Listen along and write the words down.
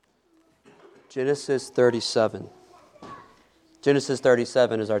Genesis 37. Genesis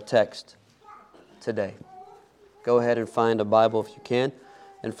 37 is our text today. Go ahead and find a Bible if you can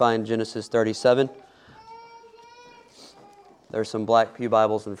and find Genesis 37. There's some black pew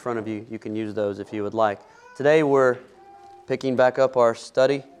Bibles in front of you. You can use those if you would like. Today we're picking back up our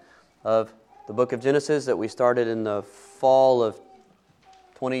study of the book of Genesis that we started in the fall of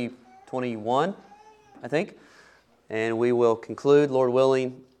 2021, I think. And we will conclude, Lord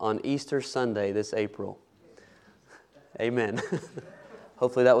willing, on Easter Sunday this April. Amen.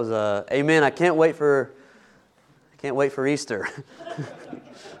 Hopefully that was a amen. I can't wait for Easter.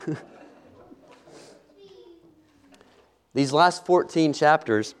 These last 14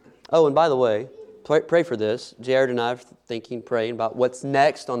 chapters. Oh, and by the way, pray for this. Jared and I are praying about what's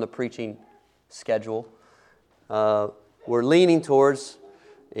next on the preaching schedule. We're leaning towards,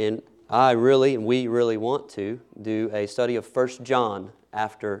 and we really want to do a study of 1 John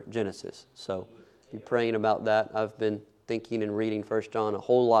after Genesis. So be praying about that. I've been thinking and reading 1 John a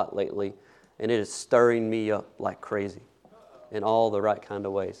whole lot lately, and it is stirring me up like crazy in all the right kind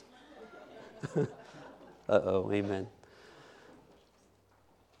of ways. Amen.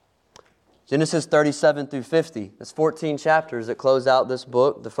 Genesis 37 through 50. That's 14 chapters that close out this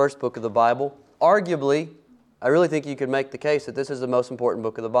book, the first book of the Bible. Arguably, I really think you could make the case that this is the most important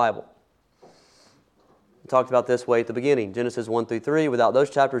book of the Bible. We talked about this way at the beginning, Genesis 1 through 3. Without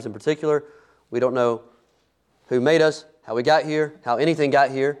those chapters in particular, we don't know who made us, how we got here, how anything got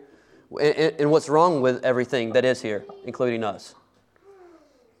here, and what's wrong with everything that is here, including us.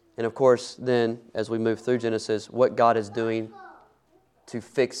 And of course, then, as we move through Genesis, what God is doing to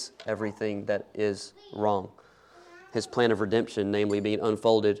fix everything that is wrong. His plan of redemption, namely being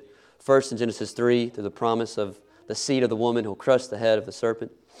unfolded first in Genesis 3 through the promise of the seed of the woman who will crush the head of the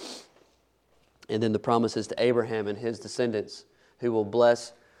serpent. And then the promises to Abraham and his descendants who will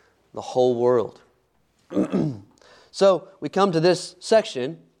bless the whole world. So we come to this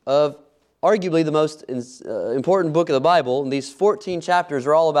section of arguably the most important book of the Bible. And these 14 chapters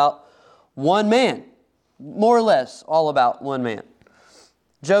are all about one man. More or less all about one man.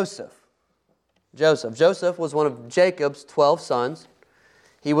 Joseph. Joseph was one of Jacob's 12 sons.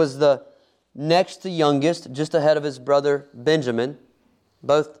 He was the next to youngest, just ahead of his brother Benjamin.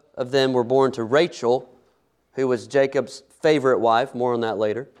 Both of them were born to Rachel, who was Jacob's favorite wife. More on that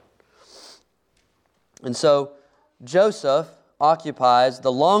later. And so Joseph occupies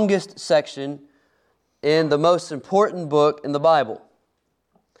the longest section in the most important book in the Bible.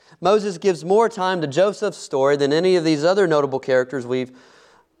 Moses gives more time to Joseph's story than any of these other notable characters we've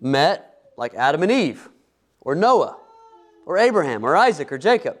met, like Adam and Eve, or Noah, or Abraham, or Isaac, or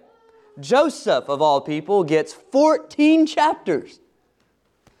Jacob. Joseph, of all people, gets 14 chapters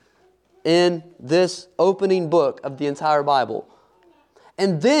in this opening book of the entire Bible.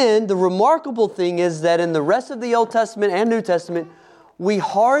 And then the remarkable thing is that in the rest of the Old Testament and New Testament, we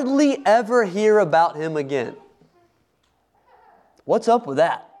hardly ever hear about him again. What's up with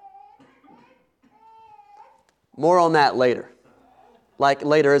that? More on that later. Like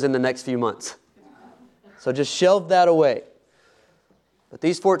later as in the next few months. So just shelve that away. But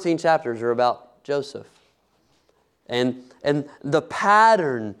these 14 chapters are about Joseph. And the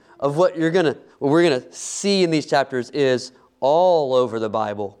pattern of what we're going to see in these chapters is all over the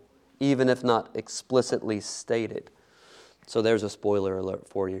Bible, even if not explicitly stated. So there's a spoiler alert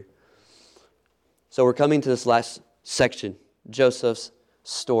for you. So we're coming to this last section, Joseph's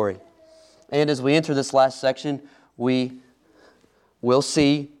story. And as we enter this last section, we will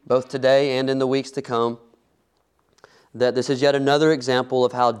see, both today and in the weeks to come, that this is yet another example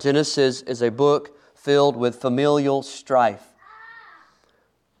of how Genesis is a book filled with familial strife.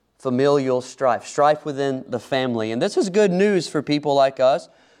 Familial strife. Strife within the family. And this is good news for people like us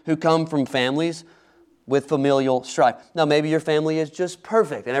who come from families with familial strife. Now, maybe your family is just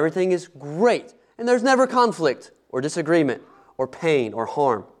perfect and everything is great. And there's never conflict or disagreement or pain or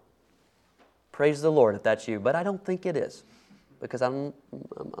harm. Praise the Lord if that's you. But I don't think it is. Because I'm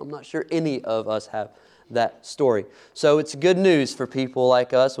not sure any of us have that story. So it's good news for people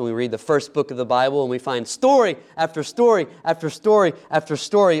like us when we read the first book of the Bible and we find story after story after story after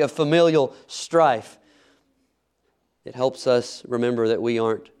story of familial strife. It helps us remember that we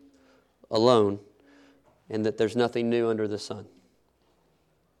aren't alone and that there's nothing new under the sun.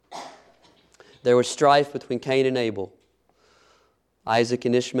 There was strife between Cain and Abel, Isaac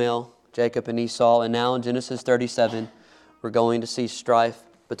and Ishmael, Jacob and Esau, and now in Genesis 37, we're going to see strife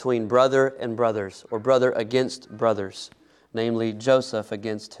between brother and brothers, or brother against brothers, namely Joseph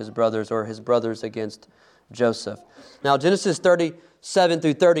against his brothers, or his brothers against Joseph. Now, Genesis 37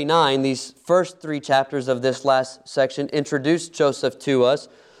 through 39, these first three chapters of this last section introduce Joseph to us.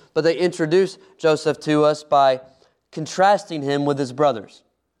 but they introduce Joseph to us by contrasting him with his brothers.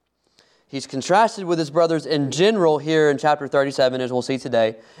 He's contrasted with his brothers in general here in chapter 37, as we'll see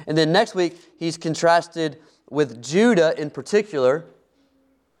today. And then next week, he's contrasted with Judah in particular,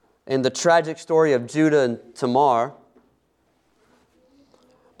 in the tragic story of Judah and Tamar.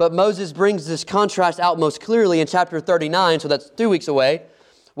 But Moses brings this contrast out most clearly in chapter 39, so that's 2 weeks away,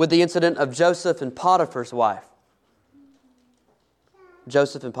 with the incident of Joseph and Potiphar's wife.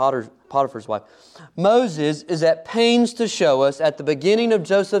 Joseph and Potiphar's wife. Moses is at pains to show us at the beginning of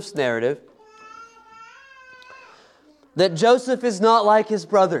Joseph's narrative that Joseph is not like his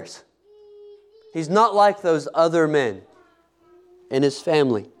brothers. He's not like those other men in his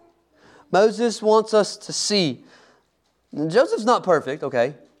family. Moses wants us to see Joseph's not perfect,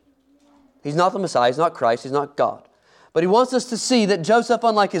 okay? He's not the Messiah, he's not Christ, he's not God. But he wants us to see that Joseph,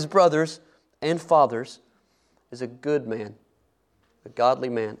 unlike his brothers and fathers, is a good man, a godly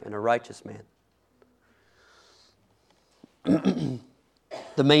man, and a righteous man.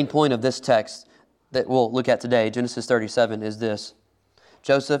 The main point of this text that we'll look at today, Genesis 37, is this.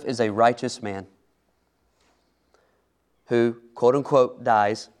 Joseph is a righteous man who, quote-unquote,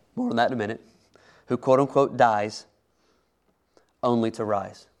 dies, more on that in a minute, who, quote-unquote, dies only to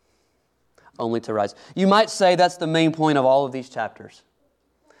rise. Only to rise. You might say that's the main point of all of these chapters,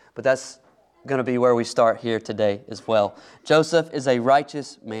 but that's going to be where we start here today as well. Joseph is a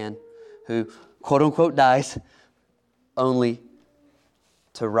righteous man who, quote-unquote, dies only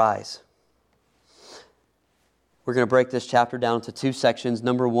to rise. We're going to break this chapter down into 2 sections.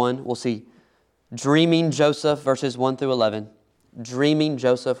 Number 1, we'll see dreaming Joseph, verses 1 through 11. Dreaming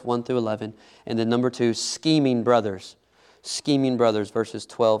Joseph, 1 through 11. And then number 2, scheming brothers. Scheming brothers, verses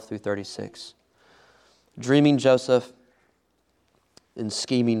 12 through 36. Dreaming Joseph and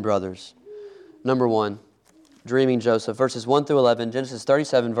scheming brothers. Number 1, dreaming Joseph, verses 1 through 11, Genesis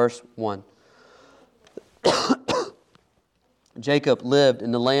 37, verse 1. Jacob lived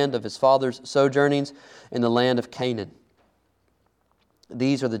in the land of his father's sojournings in the land of Canaan.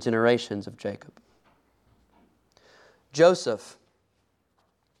 These are the generations of Jacob. Joseph,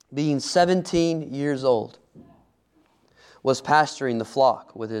 being 17 years old, was pasturing the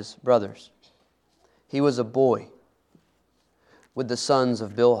flock with his brothers. He was a boy with the sons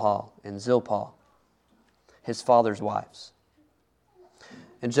of Bilhah and Zilpah, his father's wives.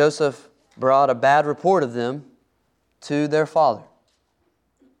 And Joseph brought a bad report of them to their father.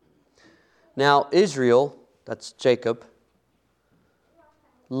 Now Israel, that's Jacob,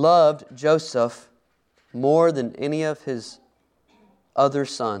 loved Joseph more than any of his other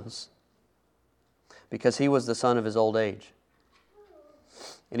sons because he was the son of his old age.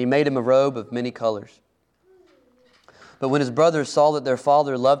 And he made him a robe of many colors. But when his brothers saw that their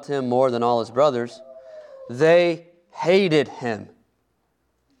father loved him more than all his brothers, they hated him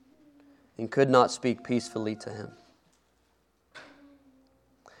and could not speak peacefully to him.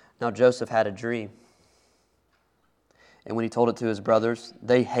 Now Joseph had a dream. And when he told it to his brothers,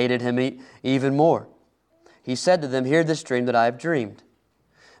 they hated him even more. He said to them, "Hear this dream that I have dreamed.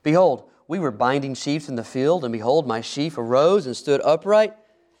 Behold, we were binding sheaves in the field, and behold, my sheaf arose and stood upright,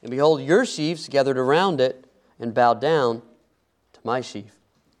 and behold, your sheaves gathered around it and bowed down to my sheaf."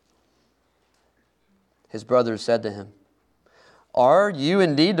 His brothers said to him, "Are you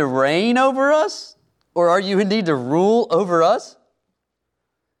indeed to reign over us? Or are you indeed to rule over us?"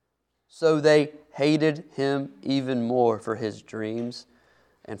 So they hated him even more for his dreams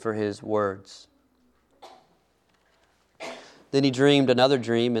and for his words. Then he dreamed another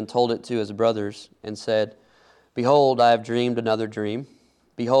dream and told it to his brothers and said, "Behold, I have dreamed another dream.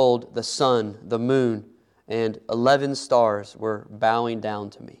 Behold, the sun, the moon, and 11 stars were bowing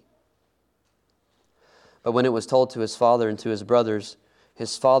down to me." But when it was told to his father and to his brothers,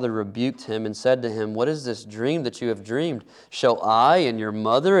 his father rebuked him and said to him, "What is this dream that you have dreamed? Shall I and your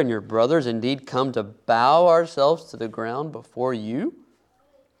mother and your brothers indeed come to bow ourselves to the ground before you?"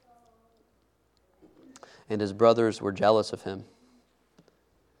 And his brothers were jealous of him.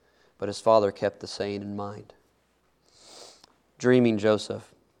 But his father kept the saying in mind. Dreaming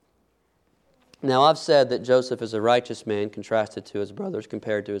Joseph. Now I've said that Joseph is a righteous man contrasted to his brothers,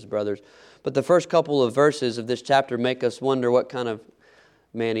 compared to his brothers. But the first couple of verses of this chapter make us wonder what kind of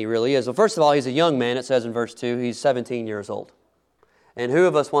man he really is. Well, first of all, he's a young man. It says in verse 2, he's 17 years old. And who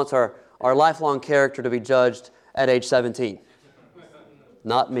of us wants our lifelong character to be judged at age 17?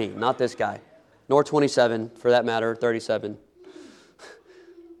 Not me, not this guy. Nor 27, for that matter, 37.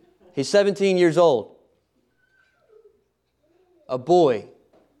 He's 17 years old. A boy,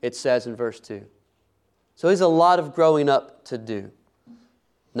 it says in verse 2. So he's a lot of growing up to do,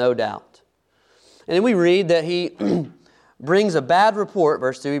 no doubt. And then we read that he brings a bad report,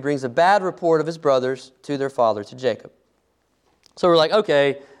 verse 2, he brings a bad report of his brothers to their father, to Jacob. So we're like,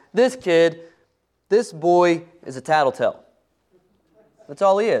 okay, this kid, this boy is a tattletale. That's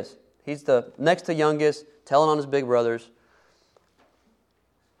all he is. He's the next to youngest, telling on his big brothers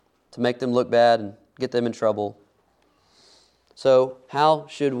to make them look bad and get them in trouble. So how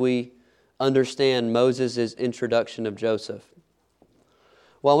should we understand Moses' introduction of Joseph?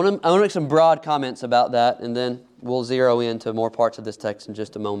 Well, I want to make some broad comments about that, and then we'll zero into more parts of this text in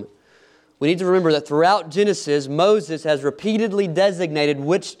just a moment. We need to remember that throughout Genesis, Moses has repeatedly designated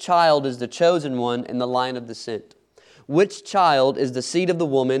which child is the chosen one in the line of descent. Which child is the seed of the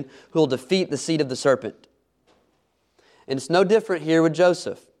woman who will defeat the seed of the serpent. And it's no different here with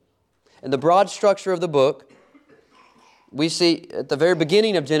Joseph. In the broad structure of the book, we see at the very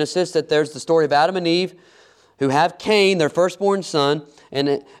beginning of Genesis that there's the story of Adam and Eve who have Cain, their firstborn son,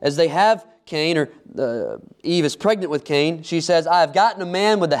 and as they have Cain, or Eve is pregnant with Cain, she says, I have gotten a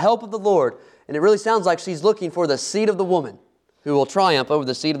man with the help of the Lord. And it really sounds like she's looking for the seed of the woman who will triumph over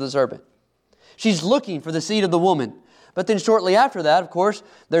the seed of the serpent. She's looking for the seed of the woman. But then shortly after that, of course,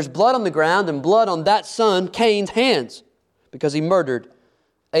 there's blood on the ground and blood on that son, Cain's hands, because he murdered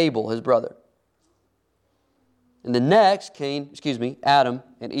Abel, his brother. And the next, Adam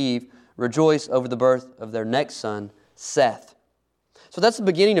and Eve rejoice over the birth of their next son, Seth. So that's the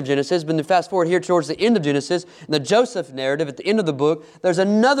beginning of Genesis. But then fast forward here towards the end of Genesis, in the Joseph narrative at the end of the book, there's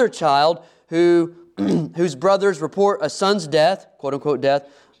another child whose brothers report a son's death, quote unquote death.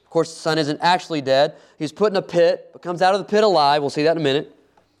 Of course, the son isn't actually dead. He's put in a pit, but comes out of the pit alive. We'll see that in a minute.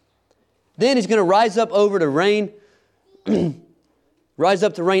 Then he's going to rise up to reign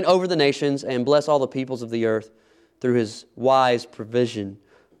over the nations and bless all the peoples of the earth through his wise provision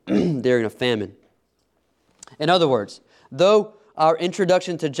during a famine. In other words, though our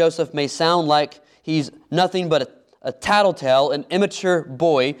introduction to Joseph may sound like he's nothing but a tattletale, an immature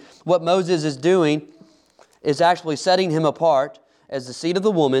boy, what Moses is doing is actually setting him apart as the seed of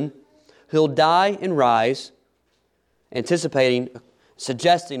the woman who'll die and rise,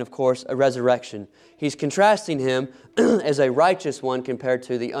 suggesting, of course, a resurrection. He's contrasting him as a righteous one compared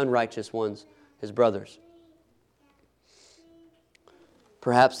to the unrighteous ones, his brothers.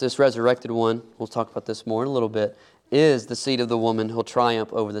 Perhaps this resurrected one, we'll talk about this more in a little bit, is the seed of the woman who'll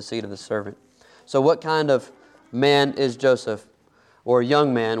triumph over the seed of the serpent. So what kind of man is Joseph? Or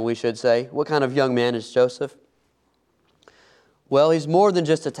young man, we should say. What kind of young man is Joseph? Well, he's more than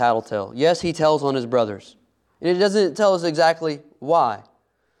just a tattletale. Yes, he tells on his brothers. And it doesn't tell us exactly why.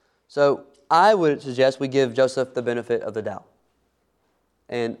 So I would suggest we give Joseph the benefit of the doubt.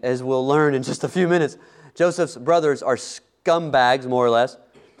 And as we'll learn in just a few minutes, Joseph's brothers are scumbags, more or less.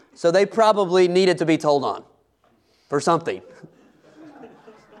 So they probably needed to be told on for something.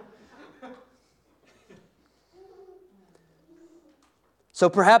 So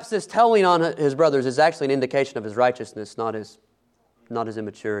perhaps this telling on his brothers is actually an indication of his righteousness, not his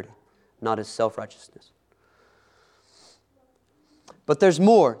immaturity, not his self-righteousness. But there's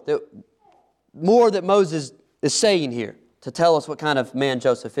more that Moses is saying here to tell us what kind of man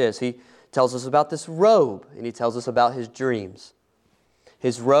Joseph is. He tells us about this robe, and he tells us about his dreams.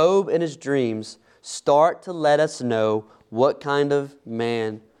 His robe and his dreams start to let us know what kind of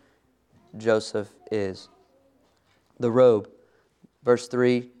man Joseph is. The robe. Verse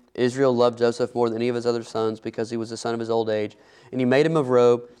 3, Israel loved Joseph more than any of his other sons because he was the son of his old age. And he made him a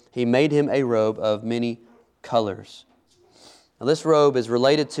robe. He made him a robe of many colors. Now this robe is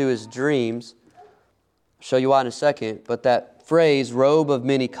related to his dreams. I'll show you why in a second. But that phrase, robe of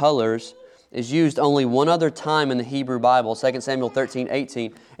many colors, is used only one other time in the Hebrew Bible, 2 Samuel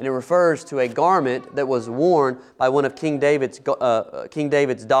 13:18, and it refers to a garment that was worn by one of King David's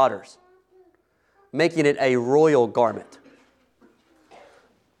daughters, making it a royal garment.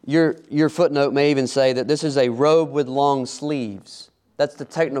 Your footnote may even say that this is a robe with long sleeves. That's the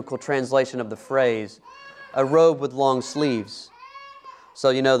technical translation of the phrase, a robe with long sleeves. So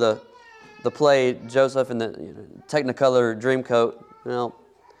you know the play Joseph and the Technicolor Dreamcoat. Well,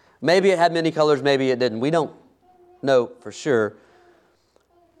 maybe it had many colors, maybe it didn't. We don't know for sure.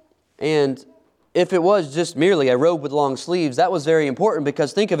 And if it was just merely a robe with long sleeves, that was very important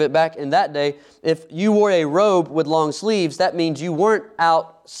because think of it back in that day. If you wore a robe with long sleeves, that means you weren't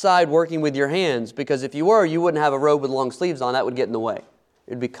outside working with your hands, because if you were, you wouldn't have a robe with long sleeves on. That would get in the way.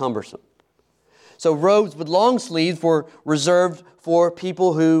 It would be cumbersome. So robes with long sleeves were reserved for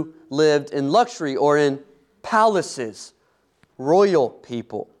people who lived in luxury or in palaces, royal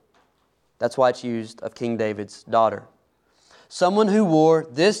people. That's why it's used of King David's daughter. Someone who wore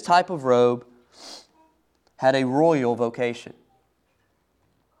this type of robe had a royal vocation.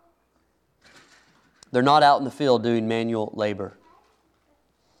 They're not out in the field doing manual labor.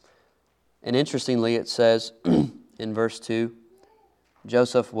 And interestingly, it says in verse 2,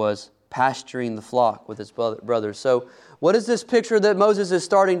 Joseph was pasturing the flock with his brothers. So what is this picture that Moses is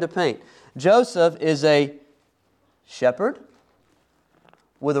starting to paint? Joseph is a shepherd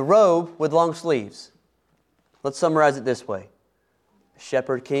with a robe with long sleeves. Let's summarize it this way. A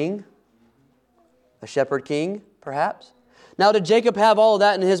shepherd king, perhaps. Now, did Jacob have all of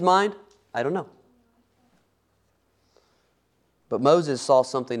that in his mind? I don't know. But Moses saw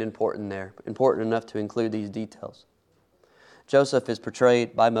something important there, important enough to include these details. Joseph is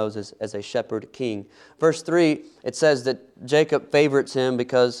portrayed by Moses as a shepherd king. Verse 3, it says that Jacob favorites him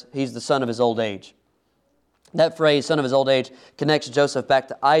because he's the son of his old age. That phrase, son of his old age, connects Joseph back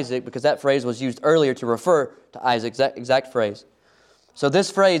to Isaac because that phrase was used earlier to refer to Isaac, exact phrase. So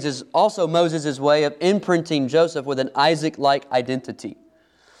this phrase is also Moses' way of imprinting Joseph with an Isaac-like identity.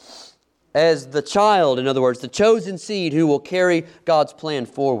 As the child, in other words, the chosen seed who will carry God's plan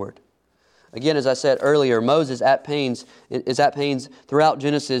forward. Again, as I said earlier, Moses is at pains throughout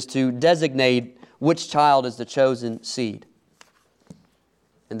Genesis to designate which child is the chosen seed.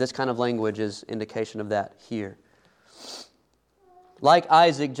 And this kind of language is indication of that here. Like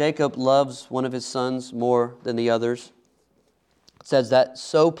Isaac, Jacob loves one of his sons more than the others. It says that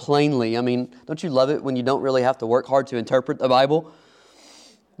so plainly. I mean, don't you love it when you don't really have to work hard to interpret the Bible?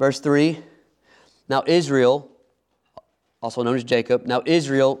 Verse 3, now Israel, also known as Jacob, now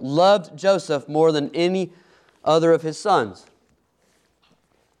Israel loved Joseph more than any other of his sons.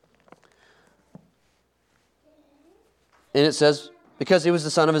 And it says, because he was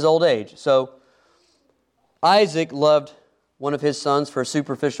the son of his old age. So Isaac loved one of his sons for a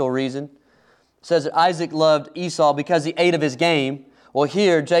superficial reason. It says that Isaac loved Esau because he ate of his game. Well,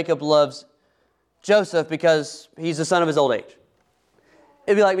 here Jacob loves Joseph because he's the son of his old age.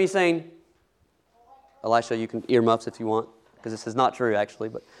 It'd be like me saying, Elisha, you can earmuffs if you want, because this is not true actually.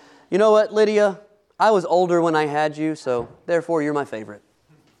 But you know what, Lydia? I was older when I had you, so therefore you're my favorite.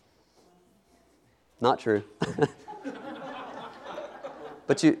 Not true.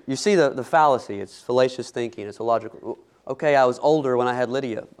 But you see the fallacy. It's fallacious thinking. It's illogical. Okay, I was older when I had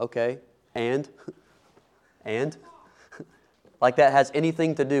Lydia. Okay, and? Like that has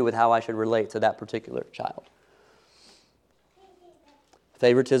anything to do with how I should relate to that particular child.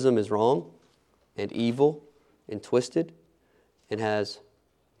 Favoritism is wrong and evil and twisted and has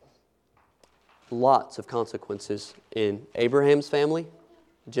lots of consequences in Abraham's family,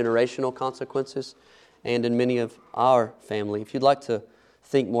 generational consequences, and in many of our family. If you'd like to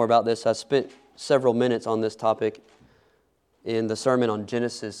think more about this, I spent several minutes on this topic in the sermon on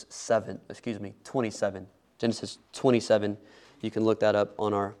Genesis 27. Genesis 27. You can look that up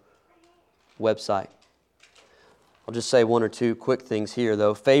on our website. I'll just say one or two quick things here,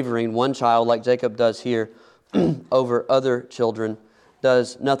 though. Favoring one child like Jacob does here over other children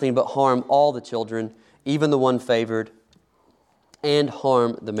does nothing but harm all the children, even the one favored, and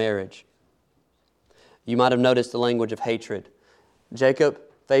harm the marriage. You might have noticed the language of hatred. Jacob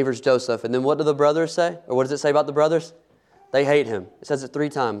favors Joseph, and then what do the brothers say? Or what does it say about the brothers? They hate him. It says it 3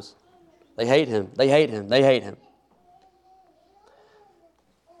 times. They hate him. They hate him. They hate him.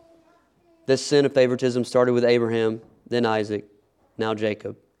 This sin of favoritism started with Abraham, then Isaac, now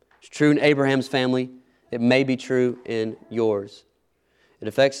Jacob. It's true in Abraham's family. It may be true in yours. It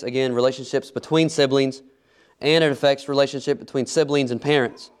affects, again, relationships between siblings, and it affects relationship between siblings and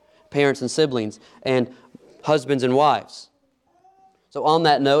parents and siblings, and husbands and wives. So on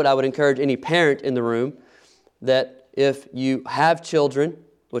that note, I would encourage any parent in the room that if you have children,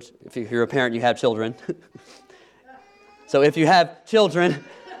 which if you're a parent, you have children. So if you have children,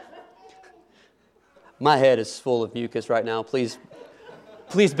 my head is full of mucus right now. Please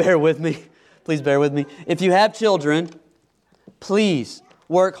bear with me. Please bear with me. If you have children, please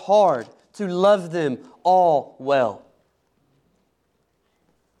work hard to love them all well.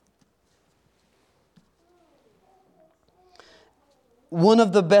 One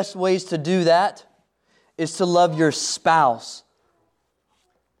of the best ways to do that is to love your spouse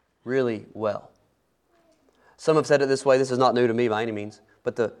really well. Some have said it this way. This is not new to me by any means.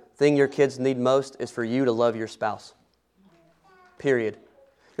 But the thing your kids need most is for you to love your spouse. Period.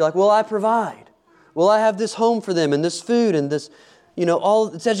 You're like, well, I provide. Well, I have this home for them and this food and this, all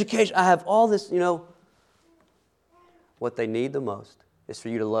this education. I have all this, What they need the most is for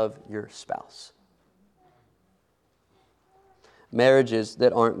you to love your spouse. Marriages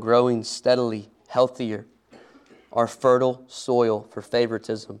that aren't growing steadily healthier are fertile soil for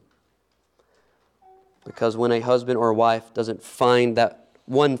favoritism. Because when a husband or a wife doesn't find that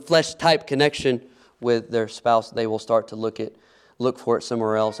one flesh-type connection with their spouse, they will start to look at look for it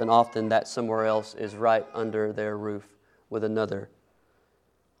somewhere else, and often that somewhere else is right under their roof with another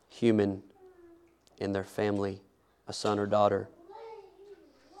human in their family, a son or daughter.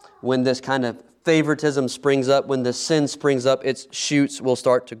 When this kind of favoritism springs up, when the sin springs up, its shoots will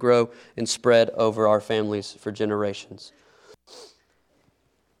start to grow and spread over our families for generations.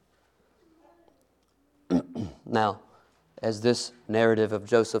 Now, as this narrative of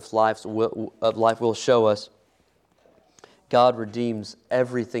Joseph's life will show us, God redeems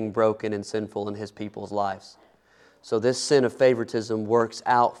everything broken and sinful in His people's lives. So this sin of favoritism works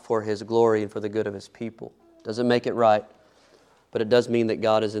out for His glory and for the good of His people. Doesn't make it right, but it does mean that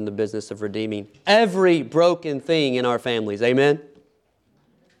God is in the business of redeeming every broken thing in our families. Amen?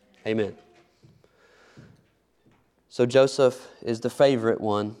 Amen. So Joseph is the favorite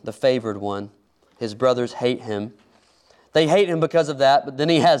one, the favored one. His brothers hate him. They hate him because of that, but then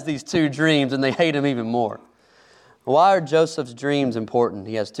he has these two dreams and they hate him even more. Why are Joseph's dreams important?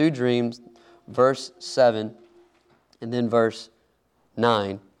 He has two dreams, verse 7 and then verse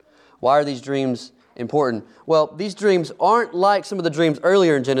 9. Why are these dreams important? Well, these dreams aren't like some of the dreams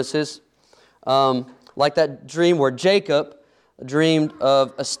earlier in Genesis, like that dream where Jacob dreamed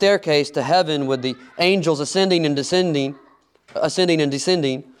of a staircase to heaven with the angels ascending and descending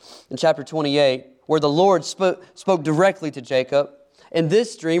in chapter 28, where the Lord spoke directly to Jacob. In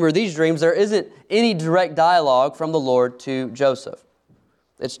this dream, or these dreams, there isn't any direct dialogue from the Lord to Joseph.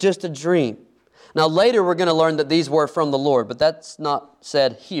 It's just a dream. Now later we're going to learn that these were from the Lord, but that's not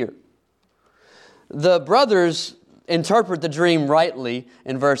said here. The brothers interpret the dream rightly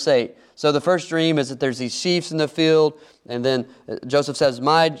in verse 8. So the first dream is that there's these sheaves in the field, and then Joseph says,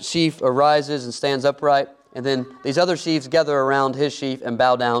 "My sheaf arises and stands upright," and then these other sheaves gather around his sheaf and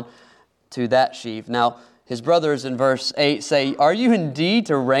bow down to that sheaf. Now, his brothers in verse 8 say, "Are you indeed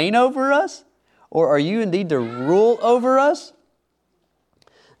to reign over us? Or are you indeed to rule over us?"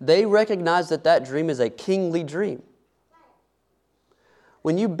 They recognize that that dream is a kingly dream.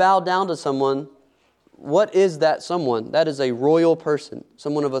 When you bow down to someone, what is that someone? That is a royal person,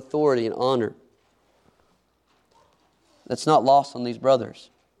 someone of authority and honor. That's not lost on these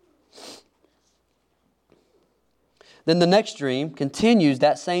brothers. Then the next dream continues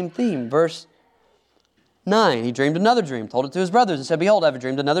that same theme. Verse 9, he dreamed another dream, told it to his brothers, and said, "Behold, I have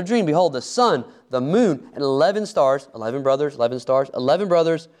dreamed another dream. Behold, the sun, the moon, and 11 stars," 11 brothers, 11 stars, 11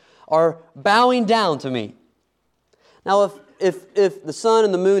 brothers are bowing down to me. Now, if the sun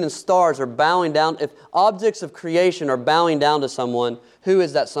and the moon and stars are bowing down, if objects of creation are bowing down to someone, who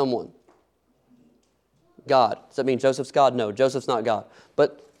is that someone? God. Does that mean Joseph's God? No, Joseph's not God.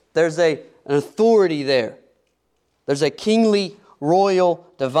 But there's an authority there. There's a kingly, royal,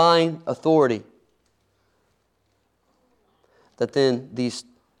 divine authority that then these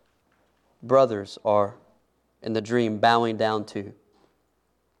brothers are, in the dream, bowing down to.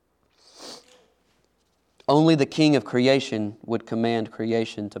 Only the King of creation would command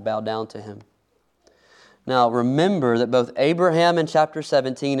creation to bow down to Him. Now, remember that both Abraham in chapter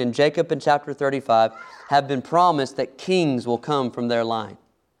 17 and Jacob in chapter 35 have been promised that kings will come from their line.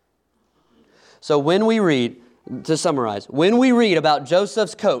 So when we read, to summarize, when we read about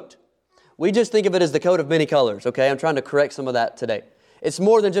Joseph's coat, we just think of it as the coat of many colors, okay? I'm trying to correct some of that today. It's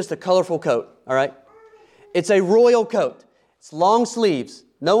more than just a colorful coat, all right? It's a royal coat. It's long sleeves.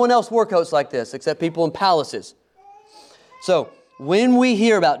 No one else wore coats like this except people in palaces. So when we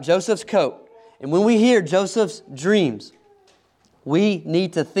hear about Joseph's coat and when we hear Joseph's dreams, we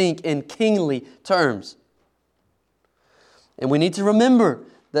need to think in kingly terms. And we need to remember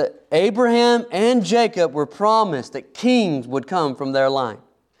that Abraham and Jacob were promised that kings would come from their line.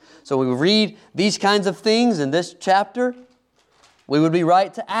 So when we read these kinds of things in this chapter, we would be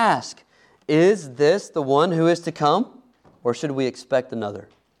right to ask, is this the one who is to come? Or should we expect another?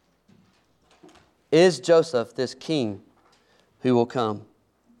 Is Joseph this king who will come?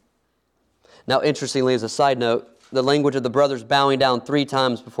 Now, interestingly, as a side note, the language of the brothers bowing down 3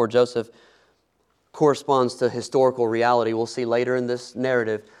 times before Joseph corresponds to historical reality. We'll see later in this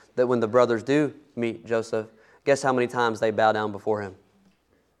narrative that when the brothers do meet Joseph, guess how many times they bow down before him?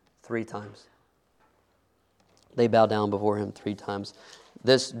 3 times. They bow down before him 3 times.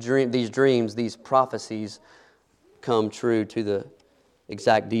 These dreams, these prophecies come true to the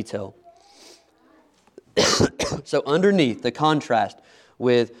exact detail. So underneath the contrast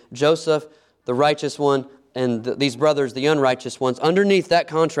with Joseph, the righteous one, and these brothers, the unrighteous ones, underneath that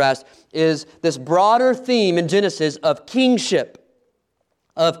contrast is this broader theme in Genesis of kingship,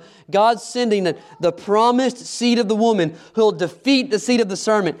 of God sending the promised seed of the woman who will defeat the seed of the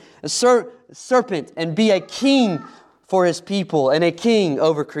serpent and be a king for His people and a king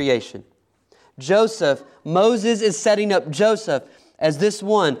over creation. Moses is setting up Joseph as this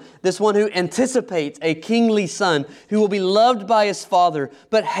one who anticipates a kingly son who will be loved by his father,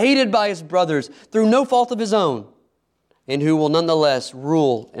 but hated by his brothers through no fault of his own, and who will nonetheless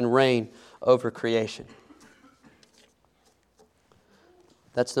rule and reign over creation.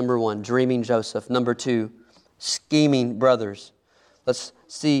 That's number one, dreaming Joseph. Number two, scheming brothers. Let's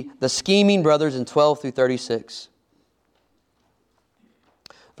see the scheming brothers in 12 through 36.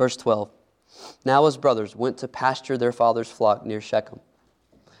 Verse 12. Now his brothers went to pasture their father's flock near Shechem.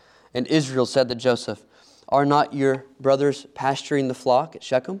 And Israel said to Joseph, Are not your brothers pasturing the flock at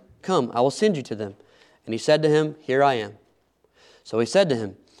Shechem? Come, I will send you to them. And he said to him, Here I am. So he said to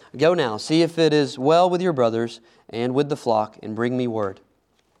him, Go now, see if it is well with your brothers and with the flock, and bring me word.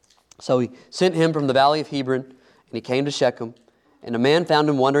 So he sent him from the valley of Hebron, and he came to Shechem. And a man found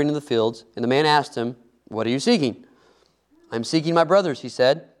him wandering in the fields. And the man asked him, What are you seeking? I am seeking my brothers, he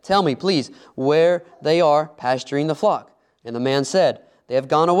said. Tell me, please, where they are pasturing the flock. And the man said, They have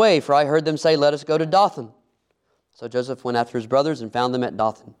gone away, for I heard them say, Let us go to Dothan. So Joseph went after his brothers and found them at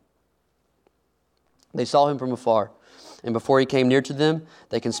Dothan. They saw him from afar, and before he came near to them,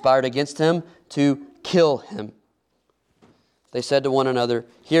 they conspired against him to kill him. They said to one another,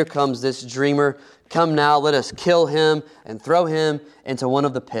 Here comes this dreamer. Come now, let us kill him and throw him into one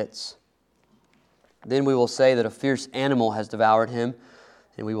of the pits. Then we will say that a fierce animal has devoured him,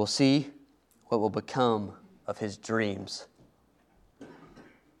 and we will see what will become of his dreams.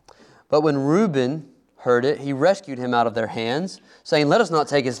 But when Reuben heard it, he rescued him out of their hands, saying, Let us not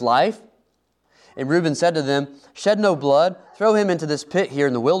take his life. And Reuben said to them, Shed no blood, throw him into this pit here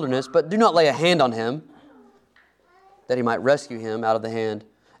in the wilderness, but do not lay a hand on him, that he might rescue him out of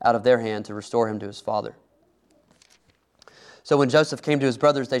their hand to restore him to his father. So when Joseph came to his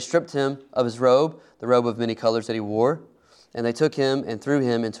brothers, they stripped him of his robe, the robe of many colors that he wore, and they took him and threw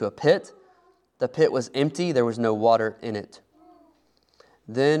him into a pit. The pit was empty, there was no water in it.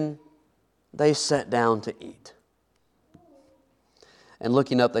 Then they sat down to eat. And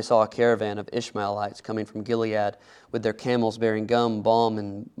looking up, they saw a caravan of Ishmaelites coming from Gilead with their camels bearing gum, balm,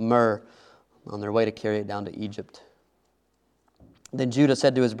 and myrrh on their way to carry it down to Egypt. Then Judah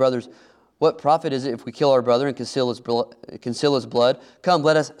said to his brothers, What profit is it if we kill our brother and conceal his blood? Come,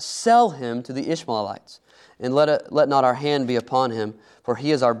 let us sell him to the Ishmaelites, and let not our hand be upon him, for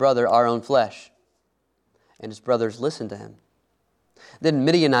he is our brother, our own flesh. And his brothers listened to him. Then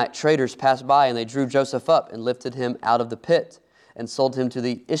Midianite traders passed by, and they drew Joseph up and lifted him out of the pit, and sold him to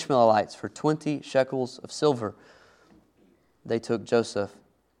the Ishmaelites for 20 shekels of silver. They took Joseph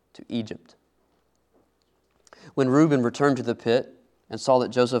to Egypt. When Reuben returned to the pit and saw that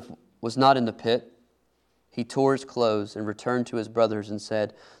Joseph was not in the pit, he tore his clothes and returned to his brothers and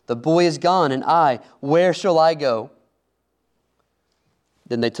said, The boy is gone, and where shall I go?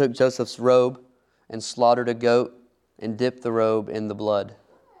 Then they took Joseph's robe and slaughtered a goat and dipped the robe in the blood.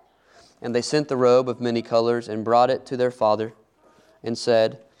 And they sent the robe of many colors and brought it to their father and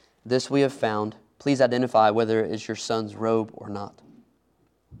said, This we have found. Please identify whether it is your son's robe or not.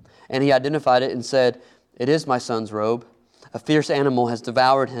 And he identified it and said, It is my son's robe. A fierce animal has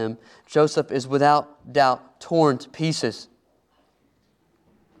devoured him. Joseph is without doubt torn to pieces.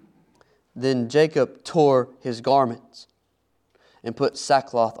 Then Jacob tore his garments and put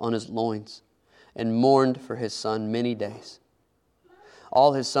sackcloth on his loins and mourned for his son many days.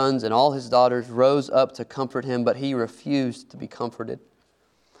 All his sons and all his daughters rose up to comfort him, but he refused to be comforted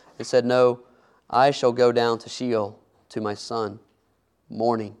and said, No, I shall go down to Sheol to my son,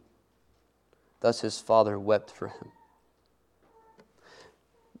 mourning. Thus his father wept for him.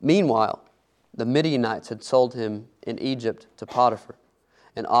 Meanwhile, the Midianites had sold him in Egypt to Potiphar,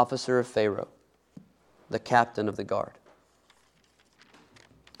 an officer of Pharaoh, the captain of the guard.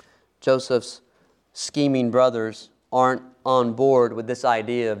 Joseph's scheming brothers aren't on board with this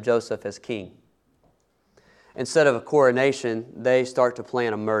idea of Joseph as king. Instead of a coronation, they start to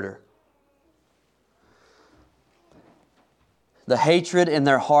plan a murder. The hatred in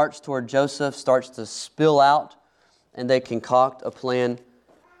their hearts toward Joseph starts to spill out, and they concoct a plan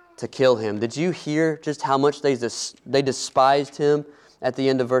to kill him. Did you hear just how much they despised him at the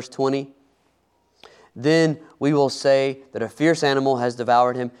end of verse 20? Then we will say that a fierce animal has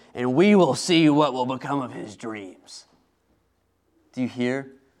devoured him, and we will see what will become of his dreams. Do you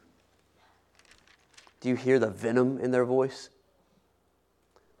hear? Do you hear the venom in their voice?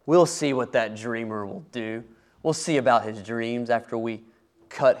 We'll see what that dreamer will do. We'll see about his dreams after we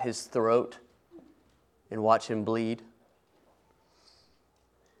cut his throat and watch him bleed.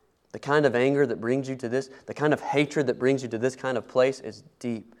 The kind of anger that brings you to this, the kind of hatred that brings you to this kind of place is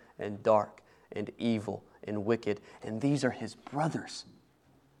deep and dark and evil and wicked. And these are his brothers.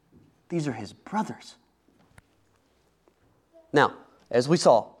 These are his brothers. Now, as we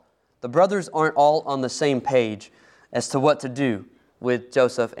saw, the brothers aren't all on the same page as to what to do with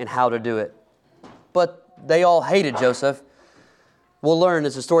Joseph and how to do it. But they all hated Joseph. We'll learn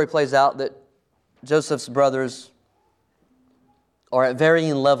as the story plays out that Joseph's brothers are at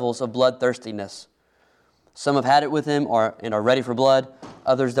varying levels of bloodthirstiness. Some have had it with him and are ready for blood.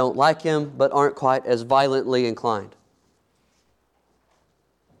 Others don't like him but aren't quite as violently inclined.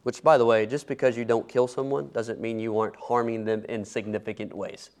 Which, by the way, just because you don't kill someone doesn't mean you aren't harming them in significant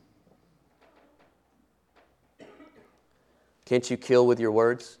ways. Can't you kill with your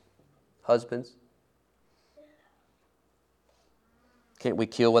words, husbands? Can't we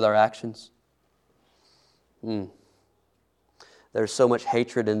kill with our actions? There's so much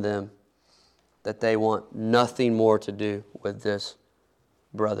hatred in them that they want nothing more to do with this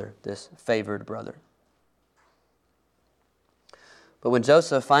brother, this favored brother. But when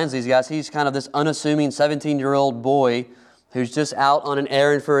Joseph finds these guys, he's kind of this unassuming 17-year-old boy who's just out on an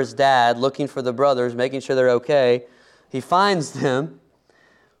errand for his dad, looking for the brothers, making sure they're okay. He finds them,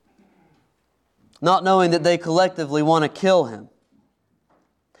 not knowing that they collectively want to kill him.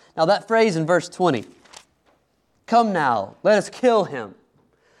 Now that phrase in verse 20, "Come now, let us kill him."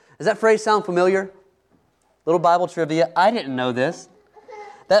 Does that phrase sound familiar? Little Bible trivia. I didn't know this.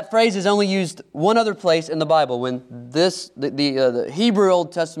 That phrase is only used one other place in the Bible. When the Hebrew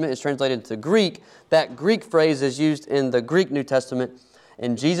Old Testament is translated into Greek, that Greek phrase is used in the Greek New Testament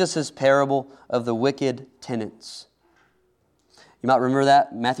in Jesus' parable of the wicked tenants. You might remember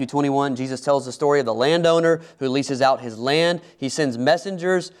that. Matthew 21, Jesus tells the story of the landowner who leases out his land. He sends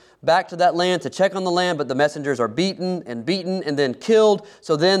messengers back to that land to check on the land, but the messengers are beaten and then killed.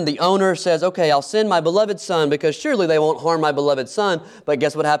 So then the owner says, okay, I'll send my beloved son because surely they won't harm my beloved son. But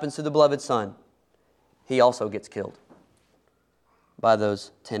guess what happens to the beloved son? He also gets killed by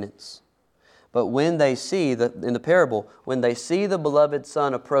those tenants. But when they see, in the parable, when they see the beloved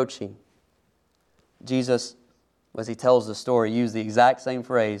son approaching, Jesus, as he tells the story, used the exact same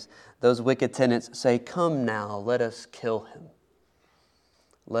phrase. Those wicked tenants say, "Come now, let us kill him.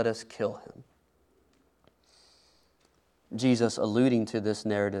 Let us kill him." Jesus alluding to this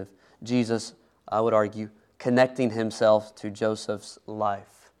narrative. Jesus, I would argue, connecting himself to Joseph's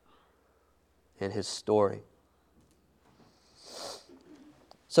life and his story.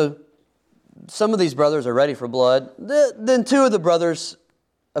 So, some of these brothers are ready for blood. Then two of the brothers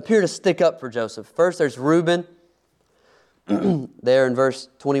appear to stick up for Joseph. First, there's Reuben. There in verse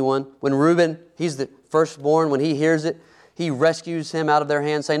 21. When Reuben, he's the firstborn, when he hears it, he rescues him out of their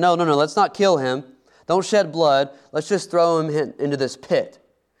hands, saying, no, let's not kill him. Don't shed blood. Let's just throw him into this pit.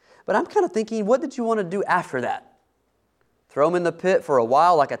 But I'm kind of thinking, what did you want to do after that? Throw him in the pit for a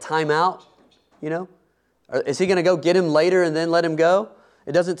while, like a timeout? You know? Or is he going to go get him later and then let him go?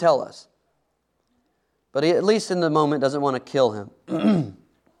 It doesn't tell us. But he, at least in the moment, doesn't want to kill him.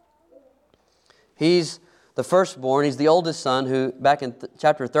 He's the firstborn. He's the oldest son who, back in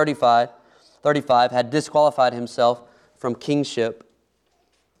chapter 35, had disqualified himself from kingship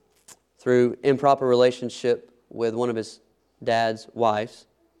through improper relationship with one of his dad's wives.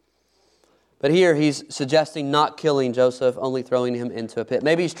 But here he's suggesting not killing Joseph, only throwing him into a pit.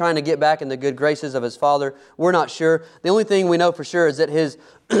 Maybe he's trying to get back in the good graces of his father. We're not sure. The only thing we know for sure is that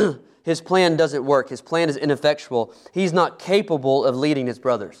his plan doesn't work. His plan is ineffectual. He's not capable of leading his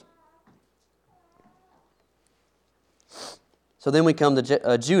brothers. So then we come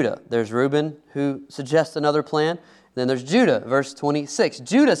to Judah. There's Reuben who suggests another plan. Then there's Judah, verse 26.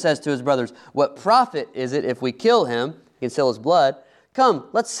 Judah says to his brothers, "What profit is it if we kill him, he can sell his blood? Come,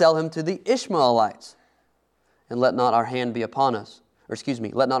 let's sell him to the Ishmaelites, and let not our hand be upon us."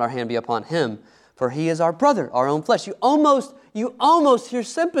 Let not our hand be upon him, for he is our brother, our own flesh. You almost hear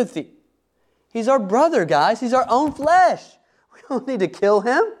sympathy. He's our brother, guys. He's our own flesh. We don't need to kill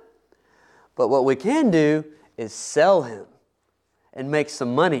him. But what we can do is sell him and make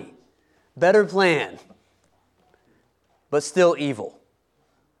some money. Better plan, but still evil.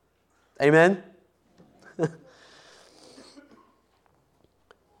 Amen?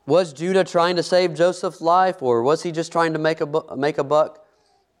 Was Judah trying to save Joseph's life, or was he just trying to make a buck?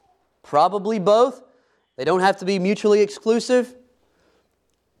 Probably both. They don't have to be mutually exclusive.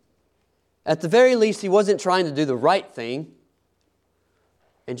 At the very least, he wasn't trying to do the right thing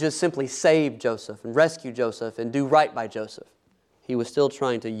and just simply save Joseph and rescue Joseph and do right by Joseph. He was still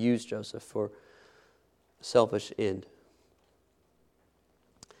trying to use Joseph for a selfish end.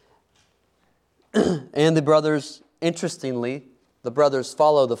 And the brothers, interestingly, the brothers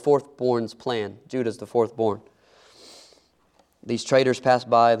follow the fourthborn's plan. Judah's the fourthborn. These traders pass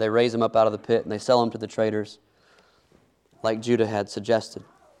by, they raise him up out of the pit, and they sell him to the traders, like Judah had suggested.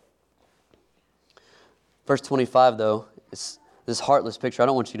 Verse 25, though, is this heartless picture. I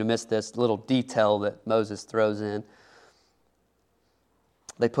don't want you to miss this little detail that Moses throws in.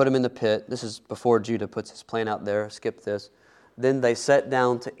 They put him in the pit. This is before Judah puts his plan out there. Skip this. Then they sat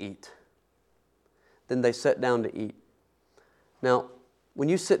down to eat. Then they sat down to eat. Now, when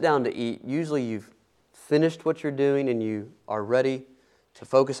you sit down to eat, usually you've finished what you're doing and you are ready to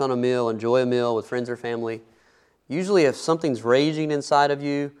focus on a meal, enjoy a meal with friends or family. Usually if something's raging inside of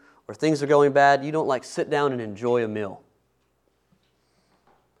you or things are going bad, you don't like sit down and enjoy a meal.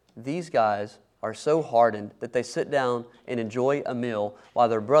 These guys are so hardened that they sit down and enjoy a meal while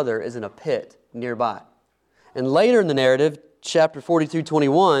their brother is in a pit nearby. And later in the narrative, chapter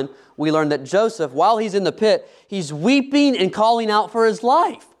 42:21, we learn that Joseph, while he's in the pit, he's weeping and calling out for his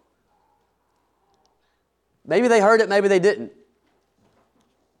life. Maybe they heard it, maybe they didn't.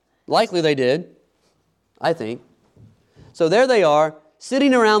 Likely they did, I think. So there they are,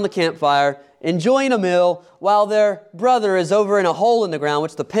 sitting around the campfire, enjoying a meal, while their brother is over in a hole in the ground,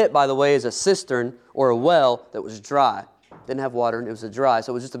 which the pit, by the way, is a cistern or a well that was dry. Didn't have water, and it was dry,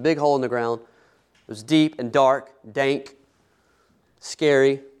 so it was just a big hole in the ground. It was deep and dark, dank,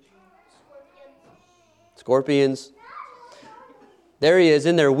 scary. Scorpions. There he is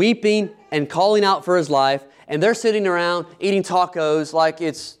in there weeping and calling out for his life, and they're sitting around eating tacos like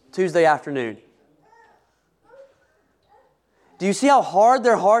it's Tuesday afternoon. Do you see how hard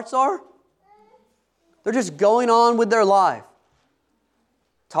their hearts are? They're just going on with their life,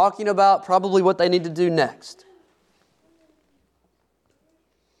 talking about probably what they need to do next.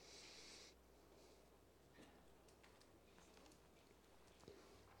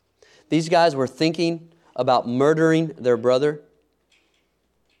 These guys were thinking about murdering their brother.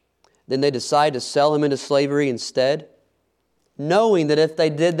 Then they decide to sell him into slavery instead, knowing that if they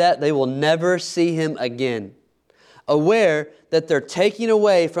did that, they will never see him again. Aware that they're taking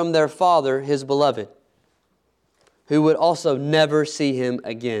away from their father, his beloved, who would also never see him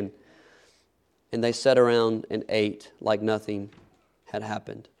again. And they sat around and ate like nothing had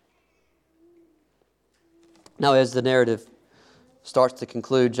happened. Now, as the narrative starts to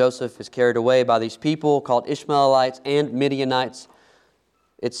conclude, Joseph is carried away by these people called Ishmaelites and Midianites.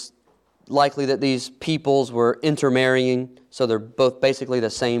 It's likely that these peoples were intermarrying, so they're both basically the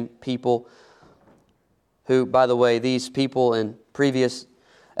same people. Who, by the way, these people in previous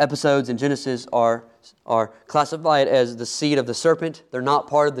episodes in Genesis are classified as the seed of the serpent. They're not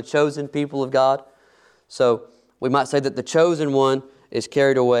part of the chosen people of God. So we might say that the chosen one is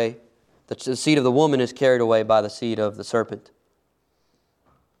carried away. The seed of the woman is carried away by the seed of the serpent.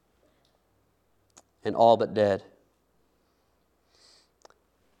 And all but dead.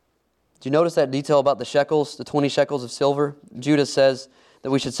 Do you notice that detail about the shekels, the 20 shekels of silver? Judah says that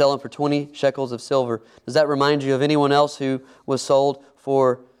we should sell them for 20 shekels of silver. Does that remind you of anyone else who was sold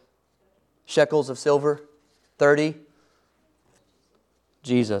for shekels of silver? 30?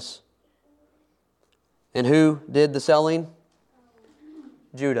 Jesus. And who did the selling?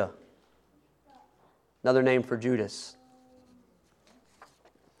 Judah. Another name for Judas.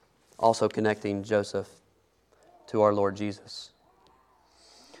 Also connecting Joseph to our Lord Jesus.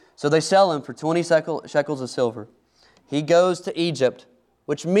 So they sell him for 20 shekels of silver. He goes to Egypt,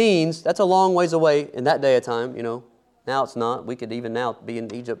 which means that's a long ways away in that day of time, you know. Now it's not. We could even now be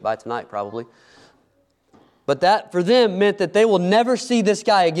in Egypt by tonight probably. But that for them meant that they will never see this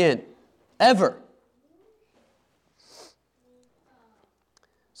guy again. Ever.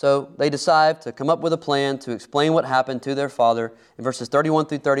 So they decide to come up with a plan to explain what happened to their father in verses 31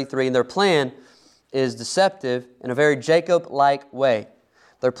 through 33. And their plan is deceptive in a very Jacob-like way.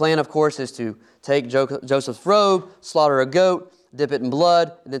 Their plan, of course, is to take Joseph's robe, slaughter a goat, dip it in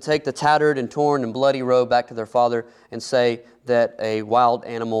blood, and then take the tattered and torn and bloody robe back to their father and say that a wild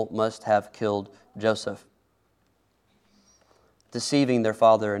animal must have killed Joseph. Deceiving their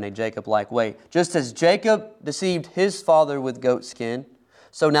father in a Jacob-like way. Just as Jacob deceived his father with goat skin,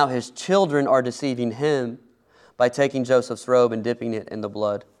 so now his children are deceiving him by taking Joseph's robe and dipping it in the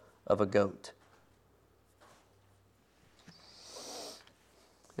blood of a goat.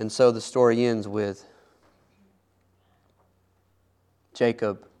 And so the story ends with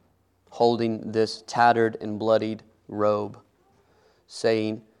Jacob holding this tattered and bloodied robe,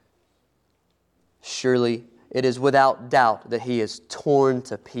 saying, surely it is without doubt that he is torn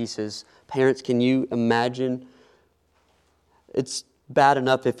to pieces. Parents, can you imagine? It's bad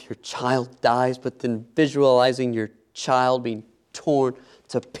enough if your child dies, but then visualizing your child being torn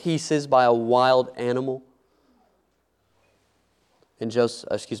to pieces by a wild animal. And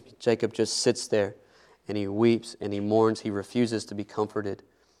Jacob just sits there and he weeps and he mourns. He refuses to be comforted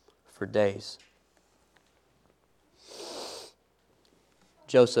for days.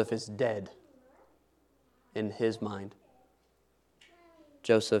 Joseph is dead. in his mind.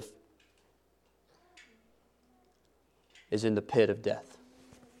 Joseph is in the pit of death.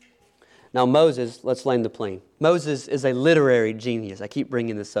 Now Moses, let's land the plane. Moses is a literary genius. I keep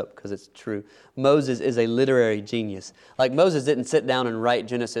bringing this up because it's true. Moses is a literary genius. Like Moses didn't sit down and write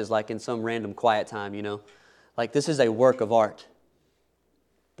Genesis like in some random quiet time, you know. Like this is a work of art.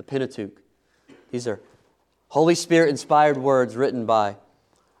 The Pentateuch. These are Holy Spirit inspired words written by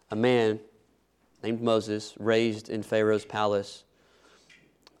a man named Moses, raised in Pharaoh's palace,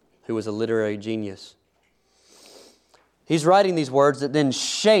 who was a literary genius. He's writing these words that then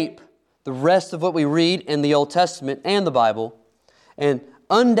shape the rest of what we read in the Old Testament and the Bible. And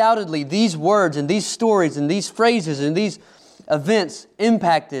undoubtedly, these words and these stories and these phrases and these events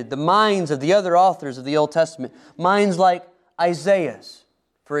impacted the minds of the other authors of the Old Testament. Minds like Isaiah's,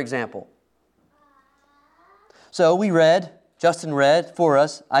 for example. So Justin read for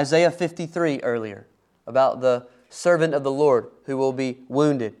us Isaiah 53 earlier about the servant of the Lord who will be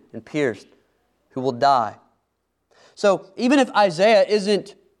wounded and pierced, who will die. So even if Isaiah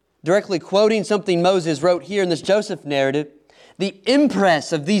isn't directly quoting something Moses wrote here in this Joseph narrative, the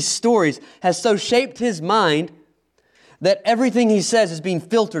impress of these stories has so shaped his mind that everything he says is being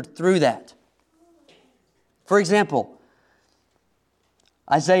filtered through that. For example,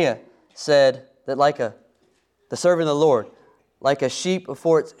 Isaiah said that the servant of the Lord, like a sheep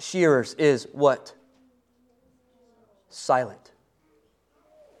before its shearers, is what? Silent.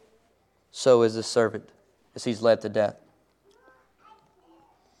 So is the servant as he's led to death.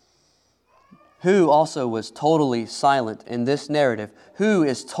 Who also was totally silent in this narrative? Who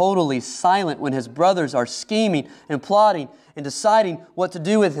is totally silent when his brothers are scheming and plotting and deciding what to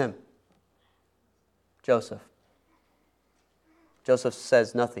do with him? Joseph. Joseph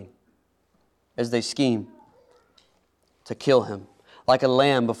says nothing as they scheme to kill him. Like a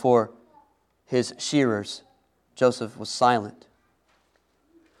lamb before his shearers, Joseph was silent.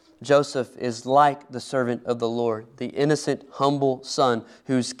 Joseph is like the servant of the Lord, the innocent, humble son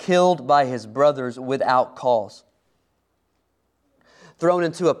who's killed by his brothers without cause. Thrown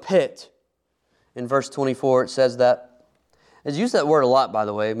into a pit. In verse 24 it says that. It's used that word a lot, by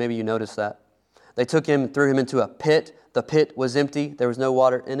the way. Maybe you noticed that. They took him and threw him into a pit. The pit was empty. There was no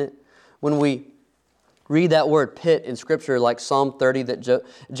water in it. When we read that word pit in Scripture, like Psalm 30 that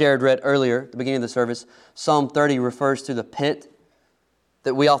Jared read earlier at the beginning of the service, Psalm 30 refers to the pit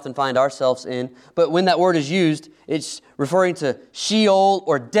that we often find ourselves in. But when that word is used, it's referring to Sheol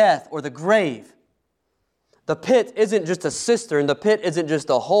or death or the grave. The pit isn't just a cistern. The pit isn't just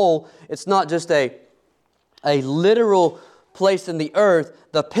a hole. It's not just a literal place in the earth.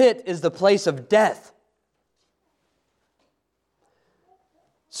 The pit is the place of death.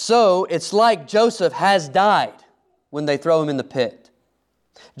 So it's like Joseph has died when they throw him in the pit.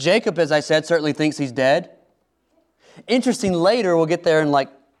 Jacob, as I said, certainly thinks he's dead. Interesting, later, we'll get there in like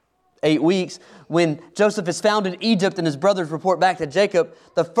 8 weeks, when Joseph is found in Egypt and his brothers report back to Jacob,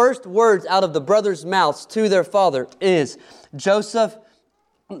 the first words out of the brothers' mouths to their father is Joseph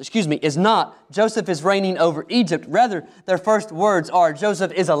is reigning over Egypt. Rather, their first words are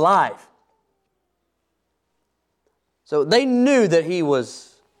Joseph is alive. So they knew that he was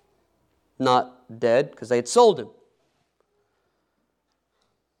not dead because they had sold him.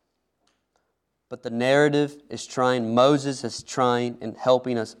 But the narrative Moses is trying and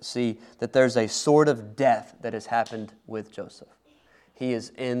helping us see that there's a sort of death that has happened with Joseph. He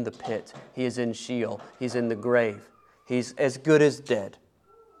is in the pit. He is in Sheol. He's in the grave. He's as good as dead,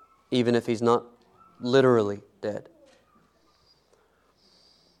 even if he's not literally dead.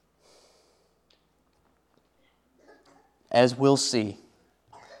 As we'll see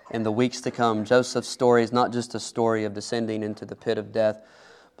in the weeks to come, Joseph's story is not just a story of descending into the pit of death,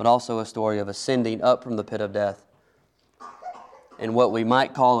 but also a story of ascending up from the pit of death in what we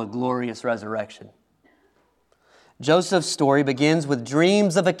might call a glorious resurrection. Joseph's story begins with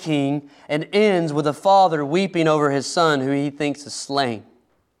dreams of a king and ends with a father weeping over his son who he thinks is slain.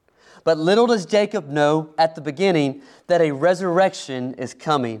 But little does Jacob know at the beginning that a resurrection is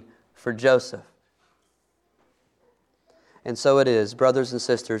coming for Joseph. And so it is, brothers and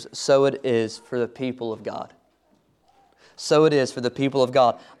sisters, so it is for the people of God. So it is for the people of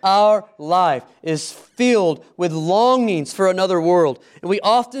God. Our life is filled with longings for another world. And we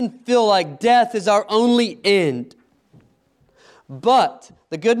often feel like death is our only end. But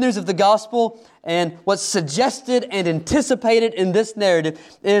the good news of the gospel and what's suggested and anticipated in this narrative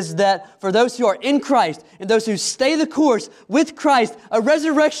is that for those who are in Christ and those who stay the course with Christ, a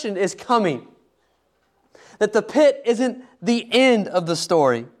resurrection is coming. That the pit isn't the end of the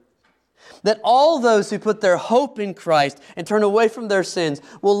story. that all those who put their hope in Christ and turn away from their sins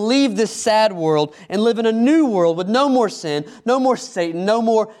will leave this sad world and live in a new world with no more sin, no more Satan, no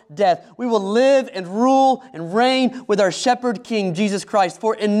more death. We will live and rule and reign with our shepherd king, Jesus Christ,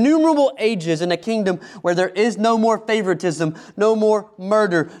 for innumerable ages in a kingdom where there is no more favoritism, no more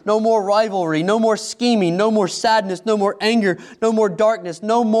murder, no more rivalry, no more scheming, no more sadness, no more anger, no more darkness,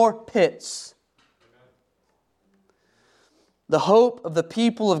 no more pits. The hope of the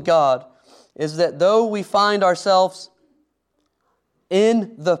people of God is that though we find ourselves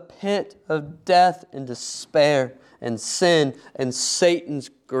in the pit of death and despair and sin and Satan's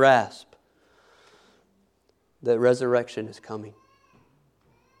grasp, that resurrection is coming.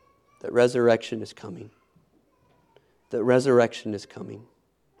 That resurrection is coming. That resurrection is coming.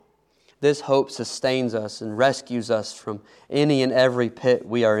 This hope sustains us and rescues us from any and every pit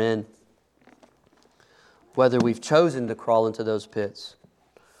we are in, whether we've chosen to crawl into those pits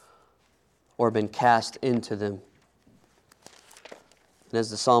or been cast into them. And as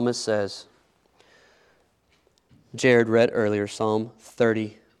the psalmist says, Jared read earlier, Psalm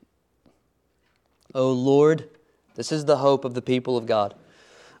 30. O Lord, this is the hope of the people of God.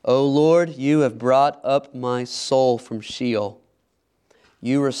 O Lord, you have brought up my soul from Sheol.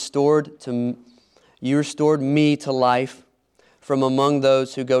 You restored me to life from among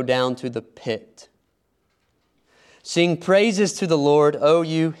those who go down to the pit. Sing praises to the Lord, O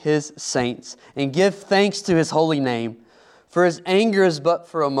you, His saints, and give thanks to His holy name. For His anger is but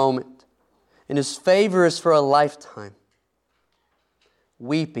for a moment, and His favor is for a lifetime.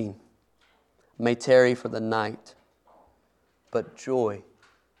 Weeping may tarry for the night, but joy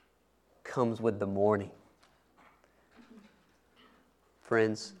comes with the morning.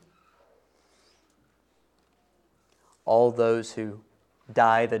 Friends, all those who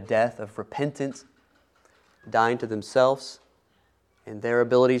die the death of repentance, dying to themselves and their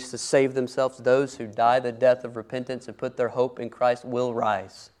abilities to save themselves, those who die the death of repentance and put their hope in Christ will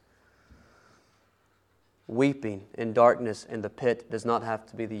rise. Weeping in darkness in the pit does not have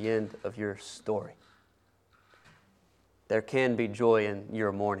to be the end of your story. There can be joy in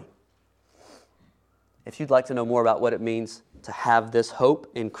your mourning. If you'd like to know more about what it means to have this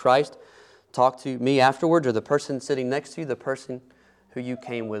hope in Christ, talk to me afterwards or the person sitting next to you, the person who you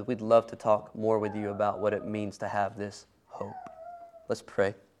came with. We'd love to talk more with you about what it means to have this hope. Let's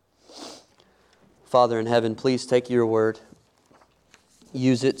pray. Father in heaven, please take your word.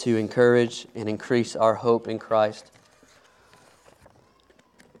 Use it to encourage and increase our hope in Christ.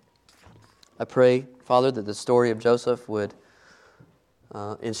 I pray, Father, that the story of Joseph would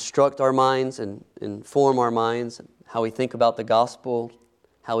instruct our minds and inform our minds, how we think about the gospel,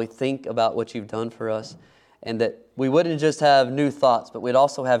 how we think about what you've done for us, and that we wouldn't just have new thoughts, but we'd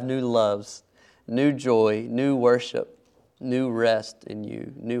also have new loves, new joy, new worship, new rest in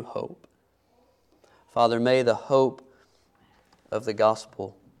you, new hope. Father, may the hope of the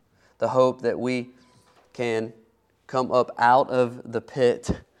gospel, the hope that we can come up out of the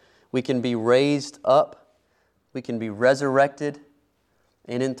pit, we can be raised up, we can be resurrected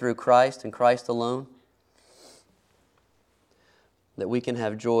in and through Christ and Christ alone, that we can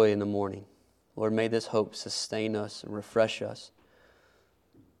have joy in the morning. Lord, may this hope sustain us and refresh us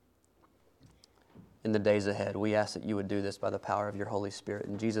in the days ahead. We ask that you would do this by the power of your Holy Spirit.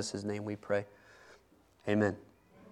 In Jesus' name we pray. Amen.